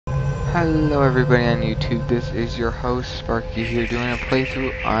Hello everybody on YouTube, this is your host Sparky here doing a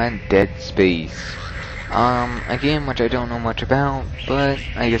playthrough on Dead Space. A game which I don't know much about, but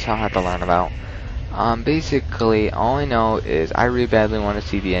I guess I'll have to learn about. Basically, all I know is I really badly want to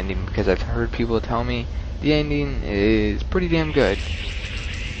see the ending because I've heard people tell me the ending is pretty damn good.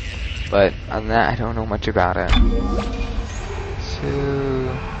 But other than that, I don't know much about it. So,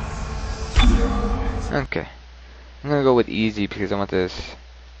 okay. I'm gonna go with easy because I want this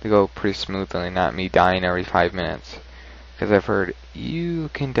to go pretty smoothly, not me dying every 5 minutes. Because I've heard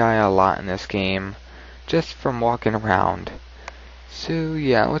you can die a lot in this game just from walking around. So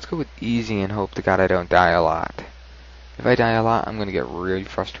yeah, let's go with easy and hope to God I don't die a lot. If I die a lot, I'm gonna get really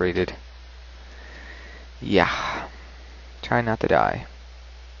frustrated. Yeah. Try not to die.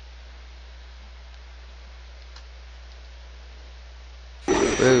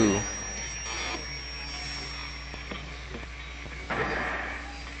 Whoa.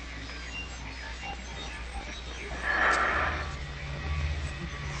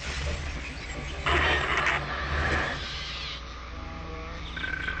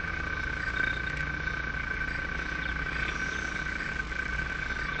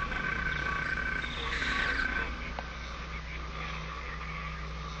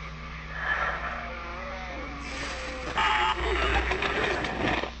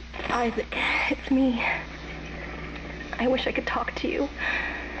 Isaac, it's me. I wish I could talk to you.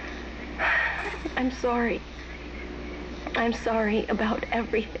 I'm sorry. I'm sorry about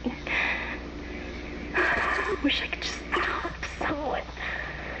everything. I wish I could just talk to someone.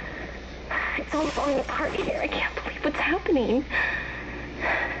 It's all falling apart here. I can't believe what's happening.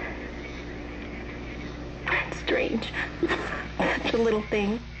 It's strange. Such a little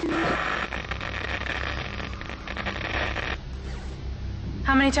thing.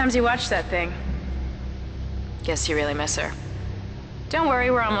 How many times you watched that thing? Guess you really miss her. Don't worry,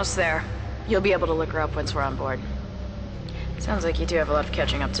 we're almost there. You'll be able to look her up once we're on board. Sounds like you do have a lot of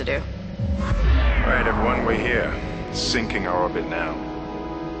catching up to do. Alright, everyone, we're here. Sinking our orbit now.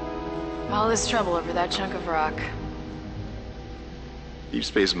 All this trouble over that chunk of rock. Deep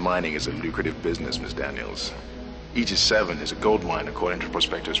space mining is a lucrative business, Miss Daniels. Aegis 7 is a gold mine according to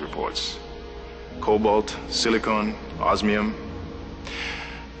prospectors' reports. Cobalt, silicon, osmium.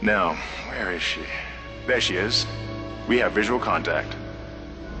 Now, where is she? There she is. We have visual contact.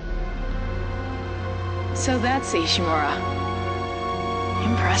 So that's Ishimura.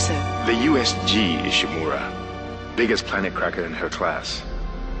 Impressive. The USG Ishimura. Biggest planet cracker in her class.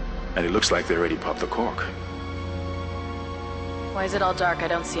 And it looks like they already popped the cork. Why is it all dark? I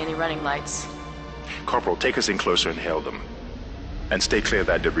don't see any running lights. Corporal, take us in closer and hail them. And stay clear of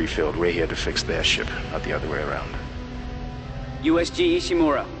that debris field. We're here to fix their ship, not the other way around. USG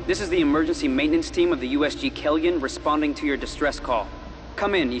Ishimura, this is the emergency maintenance team of the USG Kellion responding to your distress call.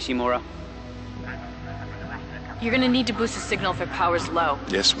 Come in, Ishimura. You're gonna need to boost the signal if it power's low.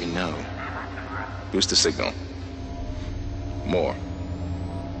 Yes, we know. Boost the signal. More.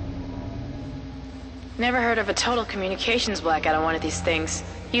 Never heard of a total communications blackout on one of these things.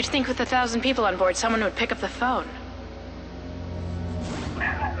 You'd think with 1,000 people on board, someone would pick up the phone.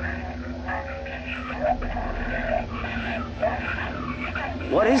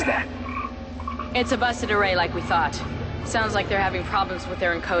 What is that? It's a busted array like we thought. Sounds like they're having problems with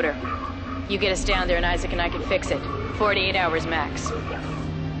their encoder. You get us down there and Isaac and I can fix it. 48 hours max.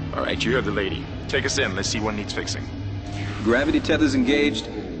 All right, you heard the lady. Take us in. Let's see what needs fixing. Gravity tethers engaged.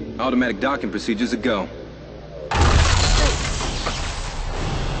 Automatic docking procedures a go.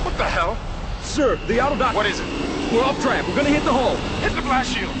 What the hell? Sir, the auto dock. What is it? We're off track. We're gonna hit the hull. Hit the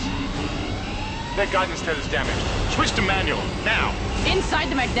blast shields. Their guidance tether's damaged. Switch to manual, now. Inside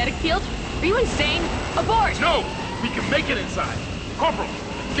the magnetic field? Are you insane? Abort! No! We can make it inside. Corporal,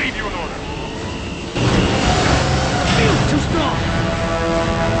 gave you an order. Too strong.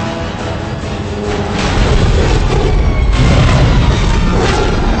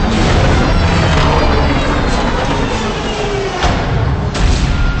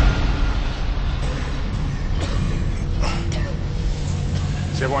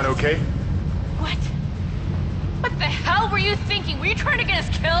 Is everyone okay? What? What the hell were you thinking? Were you trying to get us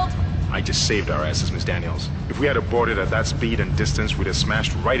killed? I just saved our asses, Miss Daniels. If we had aborted at that speed and distance, we'd have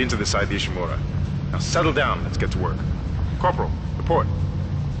smashed right into the side of the Ishimura. Now settle down, let's get to work. Corporal, report.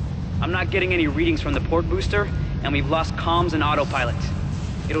 I'm not getting any readings from the port booster, and we've lost comms and autopilot.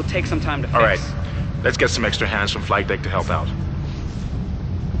 It'll take some time to fix. All right, let's get some extra hands from flight deck to help out.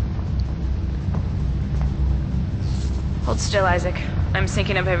 Hold still, Isaac. I'm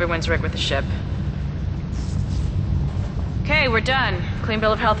syncing up everyone's rig with the ship. Okay, we're done. Clean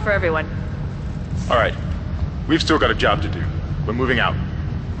bill of health for everyone. All right, we've still got a job to do. We're moving out.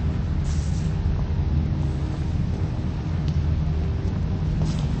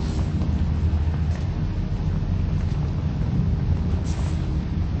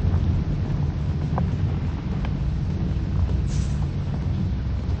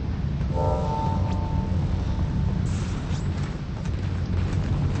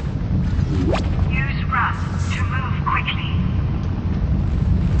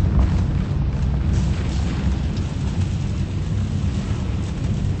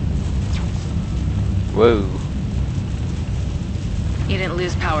 Whoa. You didn't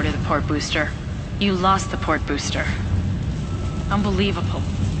lose power to the port booster. You lost the port booster. Unbelievable.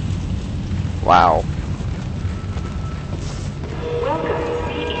 Wow. Welcome,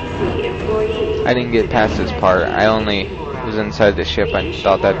 CEC employees. I didn't get past this part. I only was inside the ship. I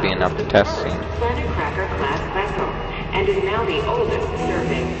thought that'd be enough to test scene. Planet Cracker class vessel, and is now the oldest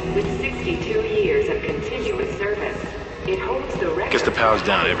serving, with 62 years of continuous service. It holds the record. Guess the power's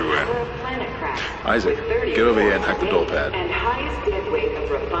down everywhere. For a planet crash, Isaac, with 30 get over here and hack the door pad. And highest dead weight of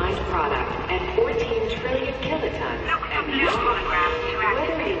refined product at 14 trillion kilotons. Whether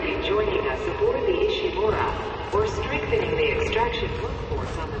you'll be joining us aboard the Ishimura or strengthening the extraction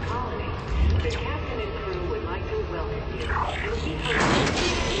workforce on the colony, the captain and crew would like to welcome you.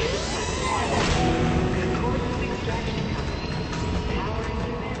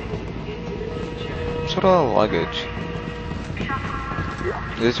 Sort of luggage.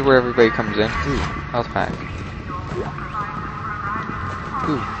 This is where everybody comes in. Ooh, health pack.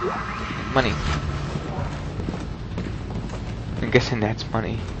 Ooh, money. I'm guessing that's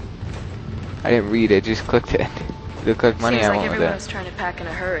money. I didn't read it, just clicked it. It looked like money. Seems I like went with everyone it. was trying to pack in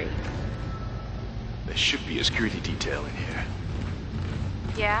a hurry. There should be a security detail in here.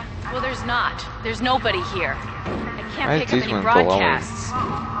 Yeah? Well, there's not. There's nobody here. I Why can't is pick up these any ones glowing? broadcasts.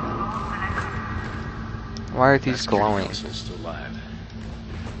 Why are these That security glowing? console's still live.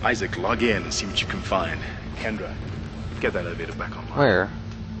 Isaac, log in and see what you can find. Kendra, get that elevator back online. Where?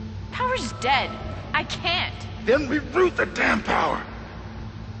 Power's dead. I can't. Then reroute the damn power!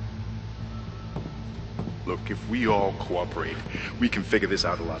 Look, if we all cooperate, we can figure this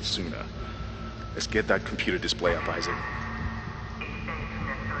out a lot sooner. Let's get that computer display up, Isaac. Use the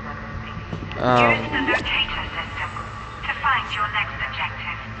locator system to find your next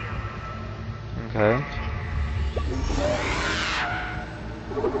objective. Okay.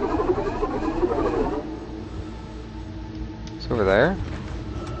 It's over there.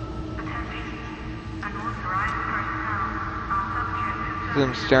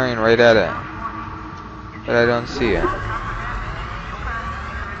 I'm staring right at it, but I don't see it.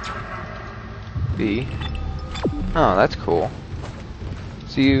 B. Oh, that's cool.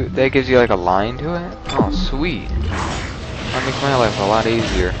 So that gives you like a line to it? Oh, sweet. That makes my life a lot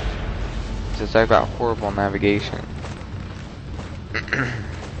easier, since I've got horrible navigation.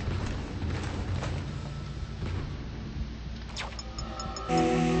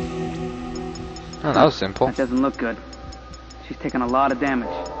 Oh, that was simple. That doesn't look good. She's taken a lot of damage.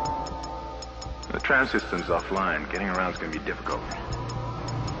 The tram system's offline. Getting around's gonna be difficult.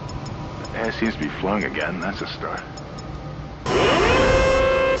 The air seems to be flowing again. That's a start.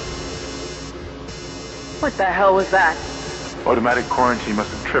 What the hell was that? Automatic quarantine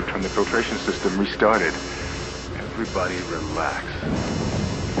must have tripped when the filtration system restarted. Everybody relax.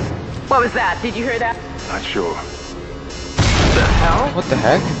 What was that? Did you hear that? Not sure. The hell? What the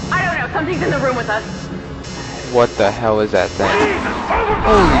heck? I don't know. Something's in the room with us. What the hell is that thing?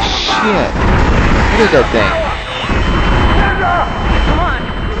 Holy shit! What is that thing? Come on.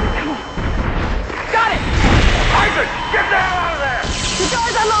 Got it! Isaac, get the hell out of there! The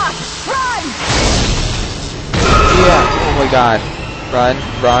door's unlocked! Run! Yeah, oh my god. Run,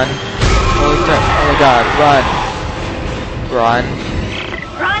 run. Holy crap, oh my god, run. Run.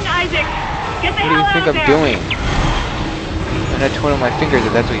 Run, Isaac! Get the What do you hell think out of I'm there! doing? I'm gonna twiddle my fingers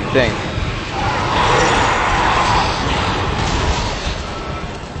if that's what you think.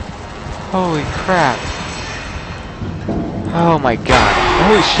 Holy crap. Oh my god.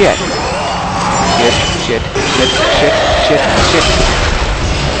 Holy shit. Shit, shit, shit, shit, shit, shit.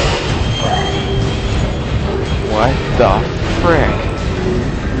 What the frick?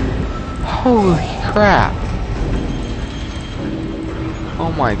 Holy crap.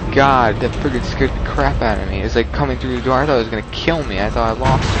 Oh my god, that friggin' scared the crap out of me. It's like coming through the door. I thought it was gonna kill me. I thought I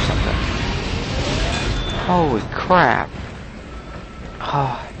lost or something. Holy crap.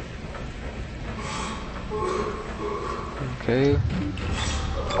 Ah. Okay.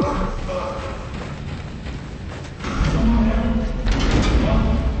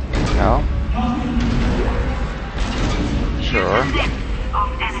 No. Sure. Of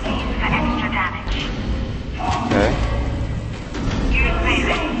enemies for extra damage. Okay. Use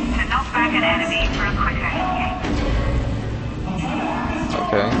melee to knock back an enemy for a quicker escape.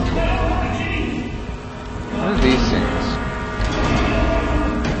 Okay. What are these things?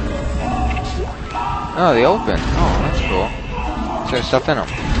 Oh, they open. Oh, that's cool. So there's stuff in them.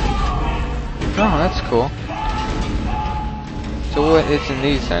 Oh, that's cool. So what is in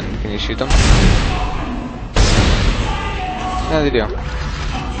these then? Can you shoot them? Yeah, they do.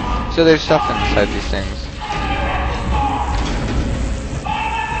 So there's stuff inside these things.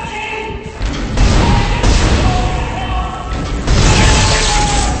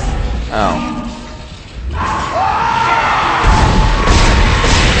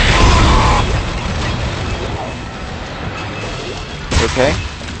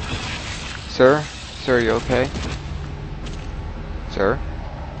 Sir? Sir, are you okay? Sir?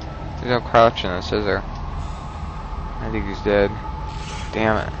 There's no crouch in this, is there? I think he's dead.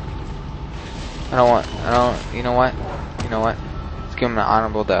 Damn it. You know what? Let's give him an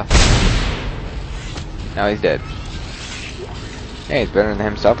honorable death. Now he's dead. Yeah, he's better than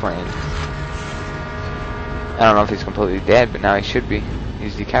him suffering. I don't know if he's completely dead, but now he should be.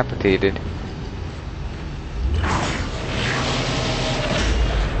 He's decapitated.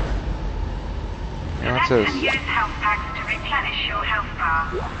 And what's this? Use health packs to replenish your health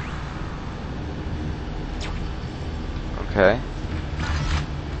bar. Okay.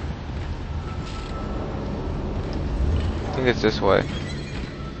 I think it's this way.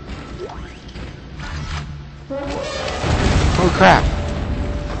 Oh crap!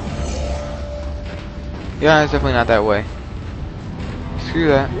 Yeah, it's definitely not that way. Screw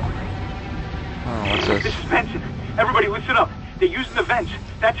that. Oh, what's this? This is Benson. Everybody listen up. They're using the vents.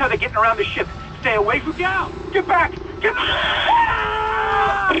 That's how they're getting around the ship. Stay away from down! Get back! Get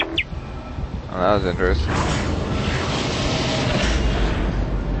back! Oh, that was interesting.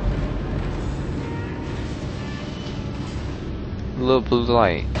 A little blue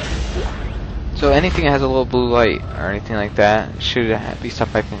light. So anything that has a little blue light or anything like that should be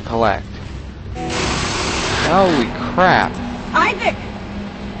stuff I can collect. Holy crap! Isaac!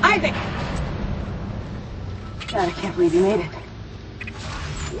 Isaac! God, I can't believe you made it.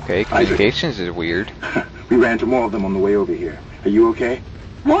 Okay, communications is weird. We ran into more of them on the way over here. Are you okay?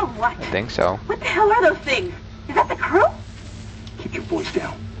 More what? I think so. What the hell are those things? Is that the crew? Keep your voice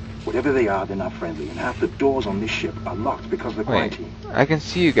down. Whatever they are, they're not friendly, and half the doors on this ship are locked because of the Wait, quarantine. I can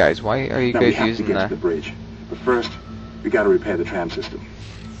see you guys. Why are you Now we guys have using to get that? to the bridge. But first, we gotta repair the tram system.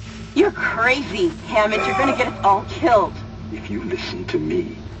 You're crazy, Hammond. You're gonna get us all killed. If you listen to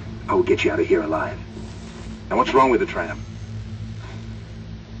me, I will get you out of here alive. Now what's wrong with the tram?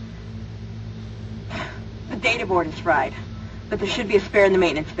 The data board is fried, but there should be a spare in the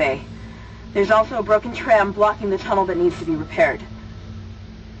maintenance bay. There's also a broken tram blocking the tunnel that needs to be repaired.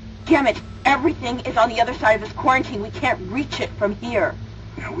 Damn it! Everything is on the other side of this quarantine. We can't reach it from here.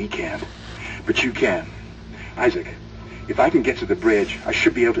 No, we can't. But you can. Isaac, if I can get to the bridge, I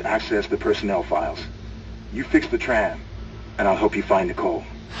should be able to access the personnel files. You fix the tram, and I'll help you find Nicole.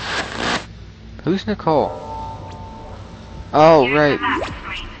 Who's Nicole? Oh, Use right. the map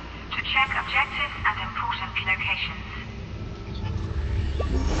screen to check objectives and important locations.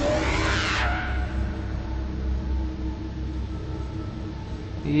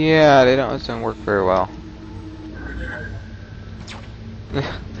 Yeah, it doesn't work very well.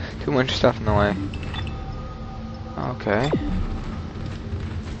 Too much stuff in the way. Okay.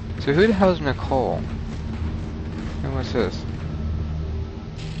 So who the hell is Nicole? And what's this?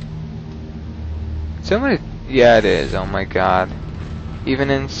 Somebody... Yeah, it is. Oh my god. Even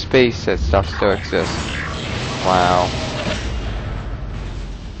in space, that stuff still exists. Wow.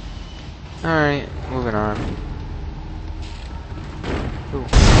 Alright, moving on. Ooh.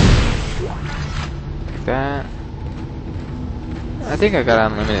 Like that. I think I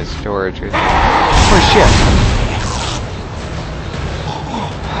got unlimited storage. Oh shit!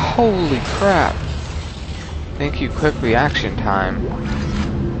 Holy crap! Thank you, quick reaction time.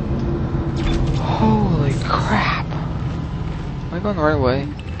 Holy crap! Am I going the right way?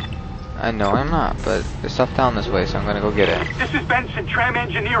 I know I'm not, but there's stuff down this way, so I'm gonna go get it. This is Benson, Tram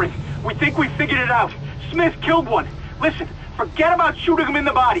Engineering. We think we figured it out. Smith killed one. Listen, forget about shooting him in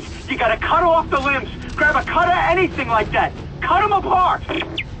the body. You gotta cut off the limbs. Grab a cutter, anything like that. Cut them apart.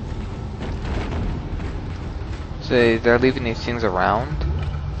 So they're leaving these things around?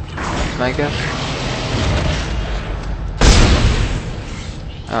 That's my guess?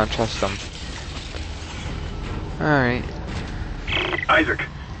 I don't trust them. Alright. Isaac,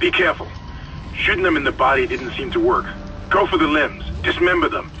 be careful. Shooting them in the body didn't seem to work. Go for the limbs. Dismember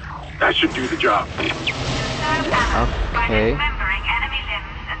them. That should do the job. Conserve ammo by Okay. dismembering enemy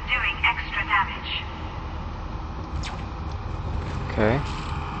limbs and doing extra damage. Okay.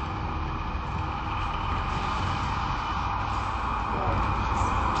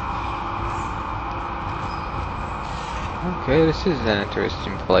 Okay, this is an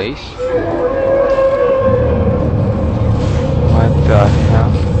interesting place. What the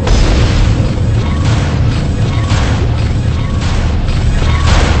hell?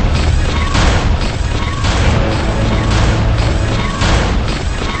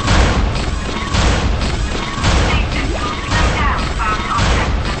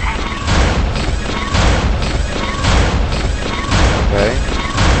 Okay.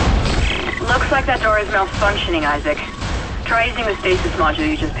 Looks like that door is malfunctioning, Isaac. Try using the stasis module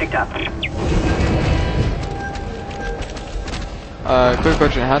you just picked up. Quick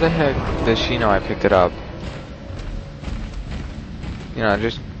question, how the heck does she know I picked it up? You know,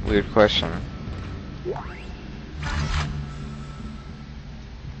 just weird question.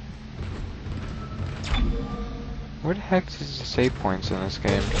 Where the heck is the save points in this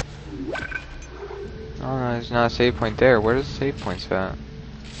game? Oh no, there's not a save point there. Where does the save points at?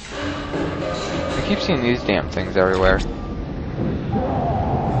 I keep seeing these damn things everywhere.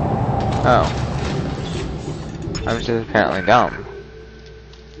 Oh. I'm just apparently dumb.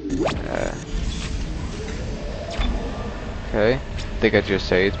 Okay. I think I just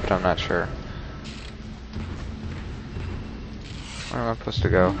saved, but I'm not sure. Where am I supposed to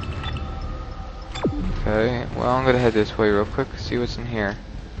go? Okay, well I'm gonna head this way real quick, see what's in here.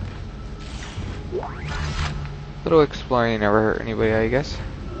 Little exploring never hurt anybody, I guess.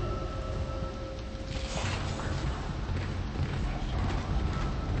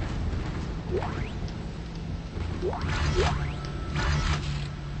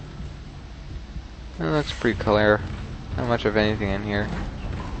 That looks pretty clear. Not much of anything in here.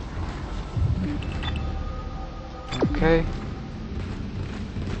 Okay.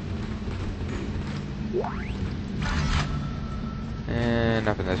 And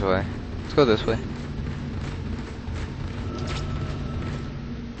nothing this way. Let's go this way.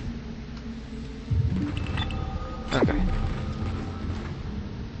 Okay.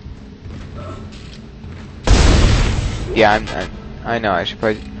 Yeah, I know. I should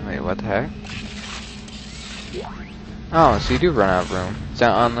probably. Wait, what the heck? Oh, so you do run out of room. It's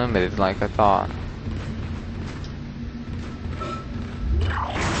not unlimited like I thought.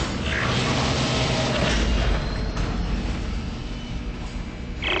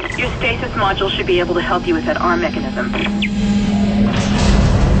 Your stasis module should be able to help you with that arm mechanism.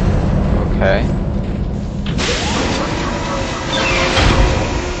 Okay.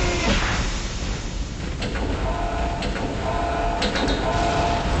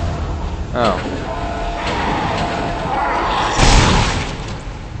 Oh.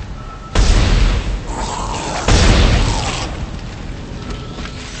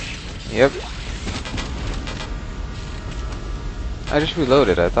 Yep. I just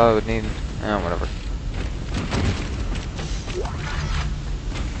reloaded. I thought I would need... Oh, whatever.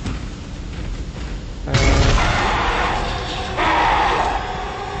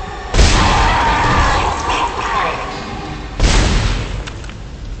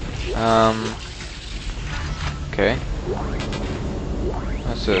 Okay.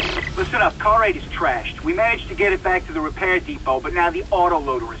 What's this? Listen up, car 8 is trashed. We managed to get it back to the repair depot, but now the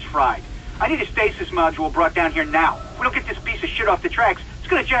autoloader is fried. I need a stasis module brought down here now. If we don't get this piece of shit off the tracks, it's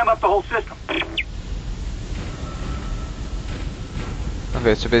gonna jam up the whole system.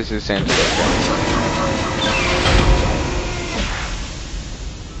 Okay, so basically the same stuff.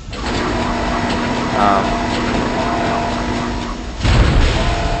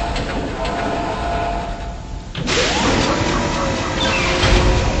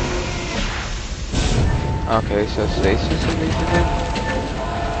 Okay, so stasis is basically.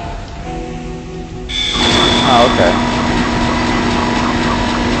 Oh, okay.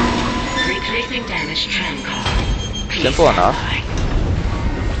 Replacing damaged tram car. Please Simple enough.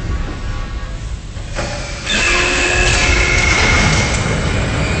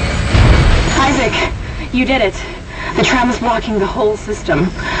 Isaac, you did it. The tram is blocking the whole system.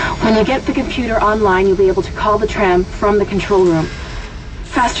 When you get the computer online, you'll be able to call the tram from the control room.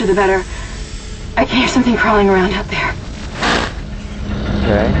 Faster the better. I can hear something crawling around out there.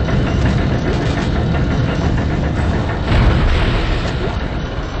 Okay.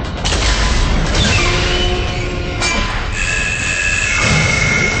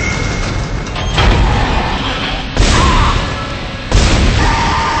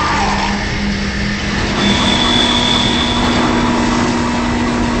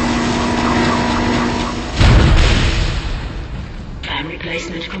 Tram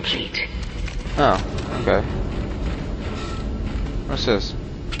replacement complete. Oh, okay. What's this?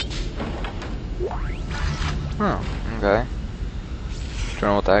 Oh, okay. Don't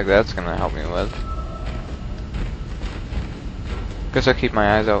know what the heck that's gonna help me with. Guess I'll keep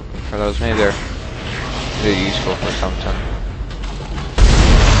my eyes out for those. Maybe they're useful for something.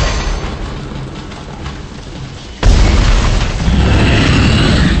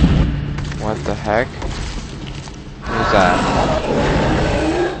 What the heck? What is that?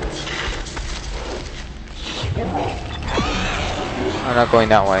 I'm not going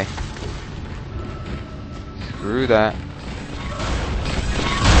that way. Screw that.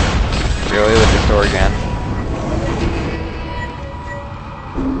 Really, with this door again?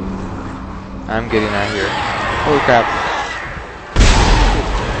 I'm getting out of here. Holy crap.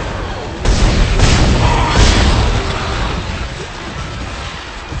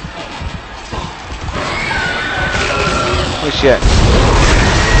 shit.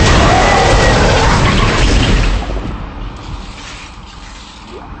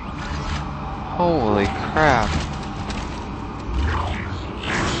 Holy crap.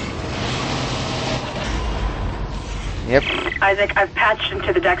 Yep. Isaac, I've patched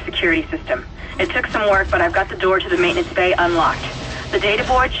into the deck security system. It took some work, but I've got the door to the maintenance bay unlocked. The data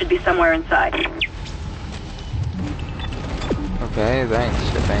board should be somewhere inside. Okay, thanks,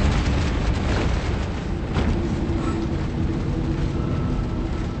 shipping.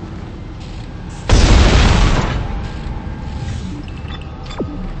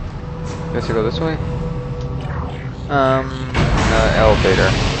 Guess I go this way?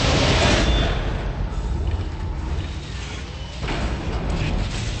 Elevator.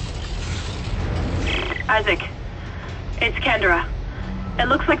 Isaac, it's Kendra. It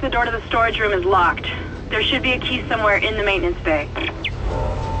looks like the door to the storage room is locked. There should be a key somewhere in the maintenance bay.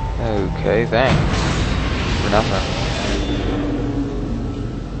 Okay, thanks. For nothing.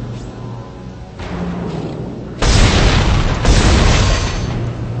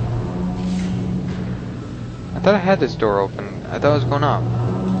 I thought I had this door open. I thought it was going up.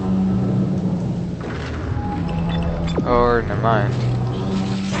 Or, never mind.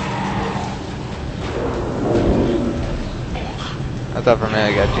 I thought for a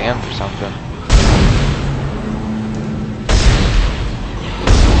minute I got jammed or something.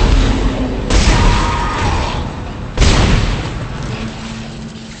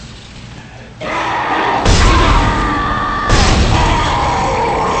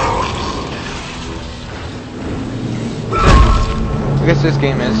 I guess this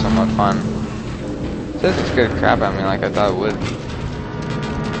game is somewhat fun. It doesn't scare the crap out of me like I thought it would.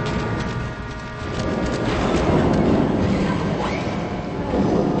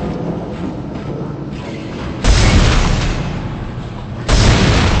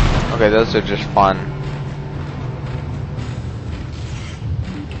 Okay, those are just fun.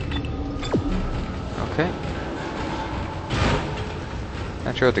 Okay.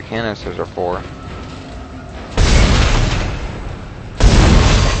 Not sure what the canisters are for.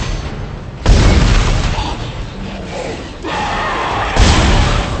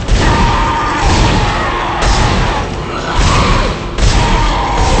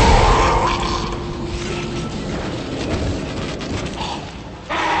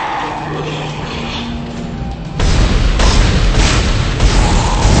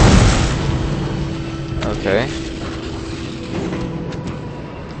 Okay.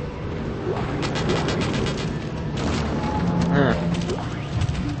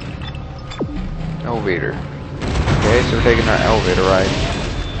 Elevator. Okay, so we're taking our elevator ride.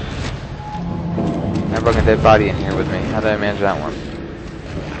 I brought a dead body in here with me. How did I manage that one?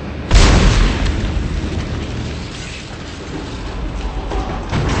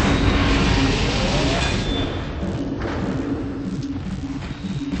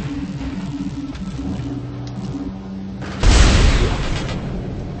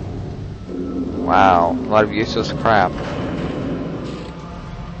 Wow, a lot of useless crap.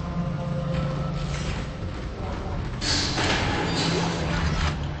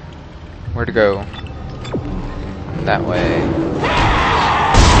 Where to go? That way.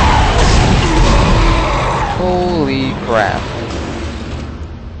 Holy crap.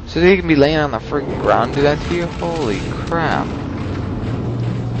 So they can be laying on the freaking ground and do that to you? Holy crap.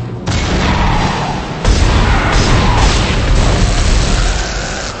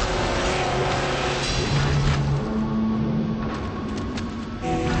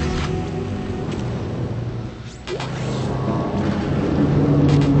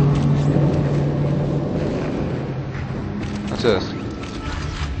 What's this?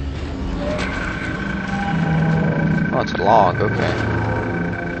 Oh, it's a log, okay.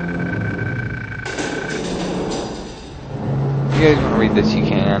 If you guys want to read this, you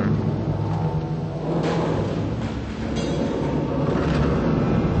can.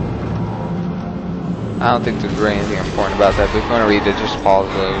 I don't think there's really anything important about that, but if you want to read it, just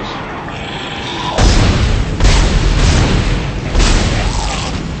pause those.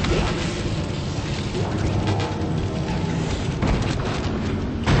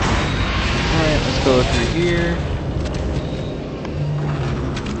 Go through here.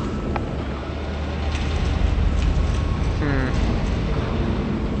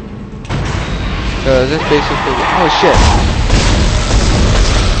 So is this basically? Oh shit!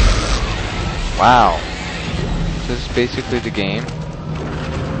 Wow. So this is basically the game.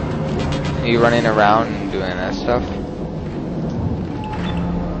 Are you running around and doing that stuff?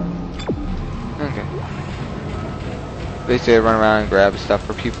 Okay. Basically, I run around and grab stuff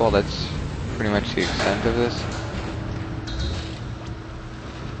for people. That's pretty much the extent of this.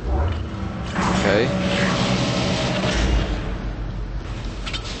 Okay.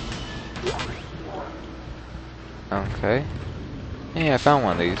 Okay. Hey, I found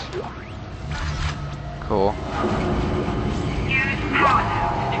one of these. Cool. Use power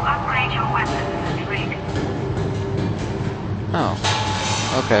nodes to upgrade your weapons and rig. Oh.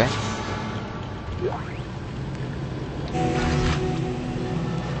 Okay.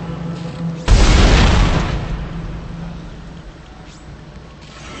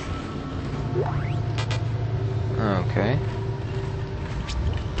 Okay.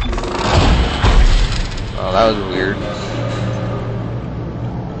 Oh, that was weird.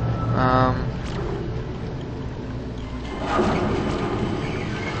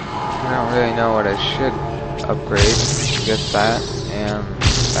 I don't really know what I should upgrade. I guess that and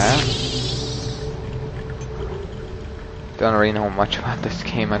that. Don't really know much about this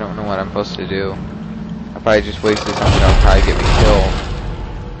game. I don't know what I'm supposed to do. I probably just wasted something that'll probably get me killed.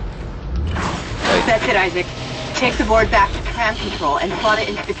 Like, That's it, Isaac. Take the board back to tram control and slot it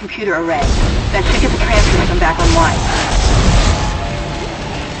into the computer array. That should get the tram system back online.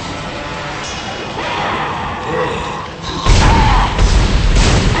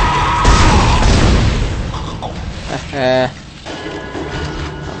 I'm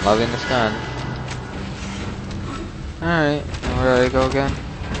loving this gun. Alright, where do I go again?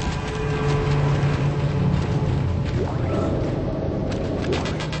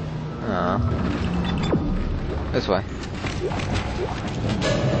 This way.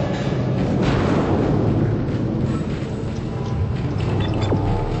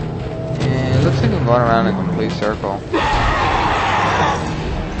 And it looks like I'm going around in a complete circle.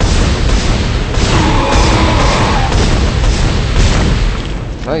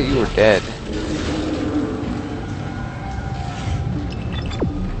 I thought you were dead.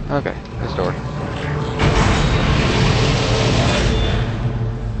 Okay, this door.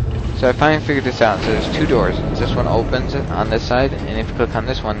 So I finally figured this out. So there's two doors. This one opens on this side, and if you click on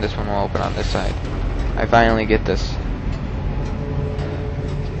this one will open on this side. I finally get this.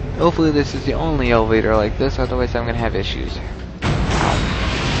 Hopefully this is the only elevator like this, otherwise I'm gonna have issues.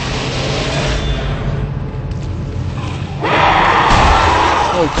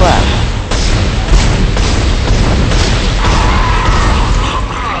 Holy crap.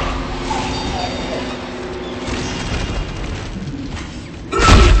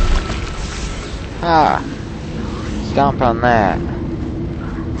 Ah, stomp on that.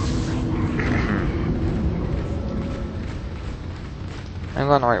 I'm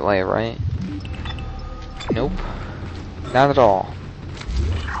going the right way, right? Nope. Not at all.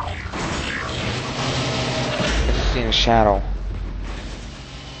 I just seen a shadow.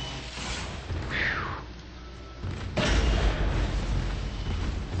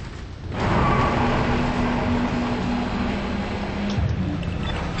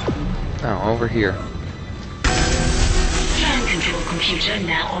 Oh, over here. Tram control computer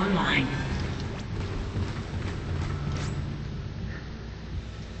now online.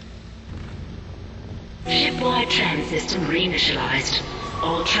 Shipwide tram system reinitialized.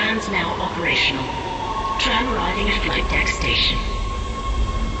 All trams now operational. Tram arriving at flight deck station.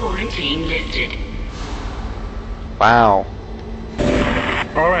 Quarantine lifted. Wow.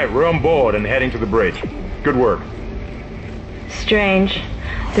 Alright, we're on board and heading to the bridge. Good work. Strange.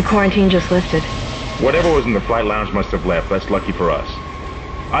 The quarantine just lifted. Whatever was in the flight lounge must have left. That's lucky for us.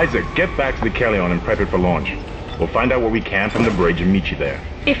 Isaac, get back to the Kellion and prep it for launch. We'll find out what we can from the bridge and meet you there.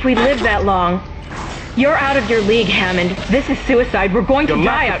 If we live that long, you're out of your league, Hammond. This is suicide. We're going to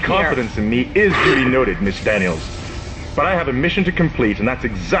die out here. Your lack of confidence in me is duly noted, Miss Daniels. But I have a mission to complete, and that's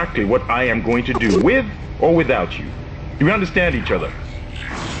exactly what I am going to do, with or without you. Do we understand each other?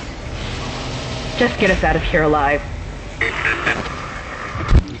 Just get us out of here alive.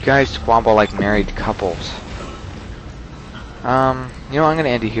 You guys squabble like married couples. You know, I'm gonna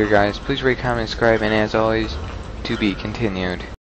end it here, guys. Please rate, comment, subscribe, and as always, to be continued.